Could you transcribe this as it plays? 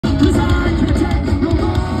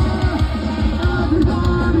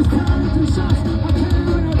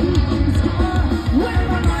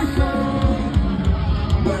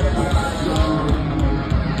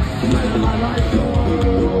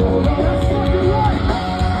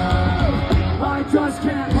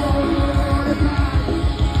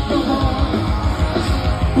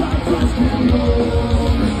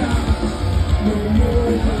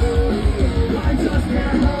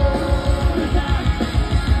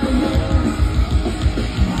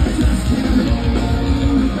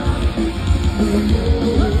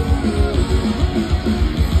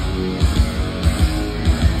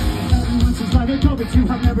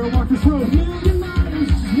mark this road. Million miles,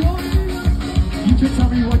 just walking up. You can tell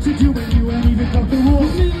me what to do, but you ain't even broke the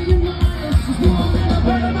rules. Million miles, just walking up.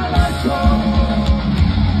 Where did my life go?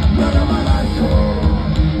 Where did my life go?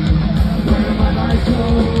 Where did my life go?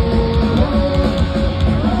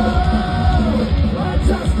 I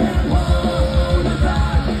just can't hold it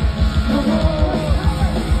back no more.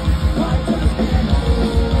 I just can't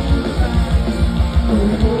hold it back no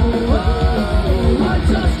more. I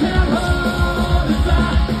just can't hold it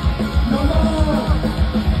back no more.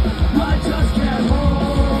 I just can't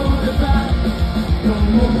hold it back no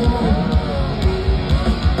more.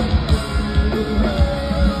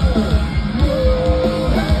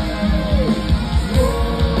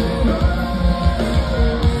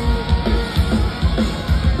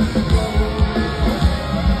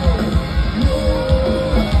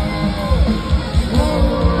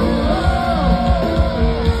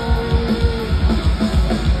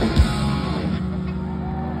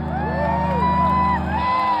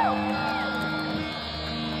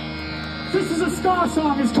 This is a ska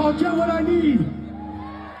song, it's called Get What I Need.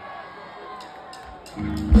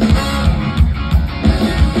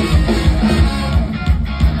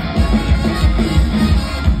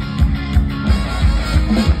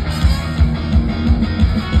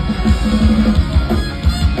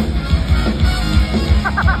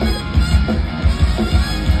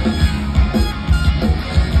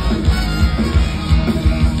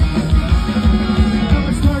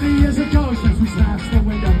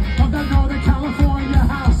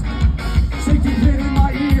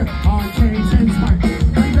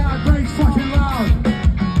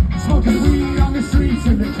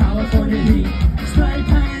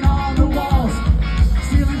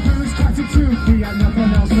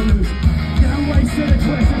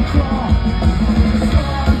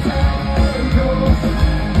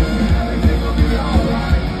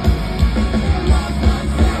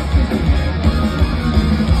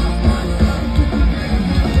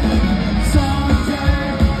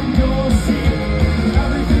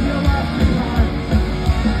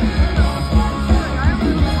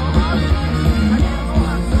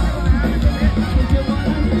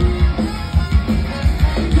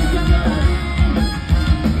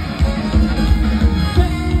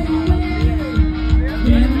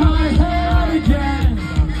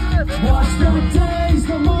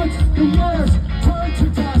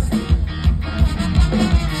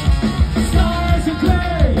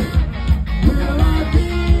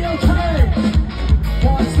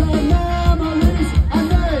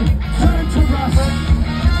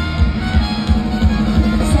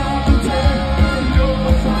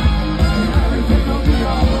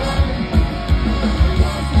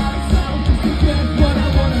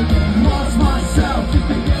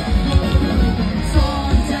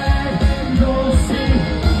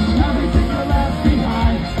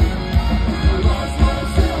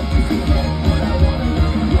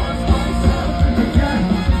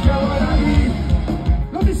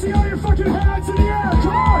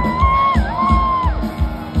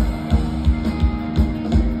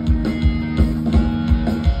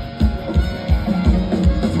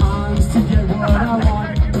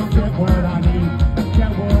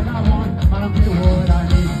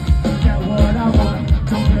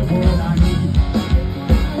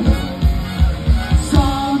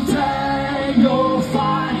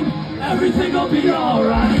 Everything'll be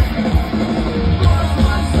alright.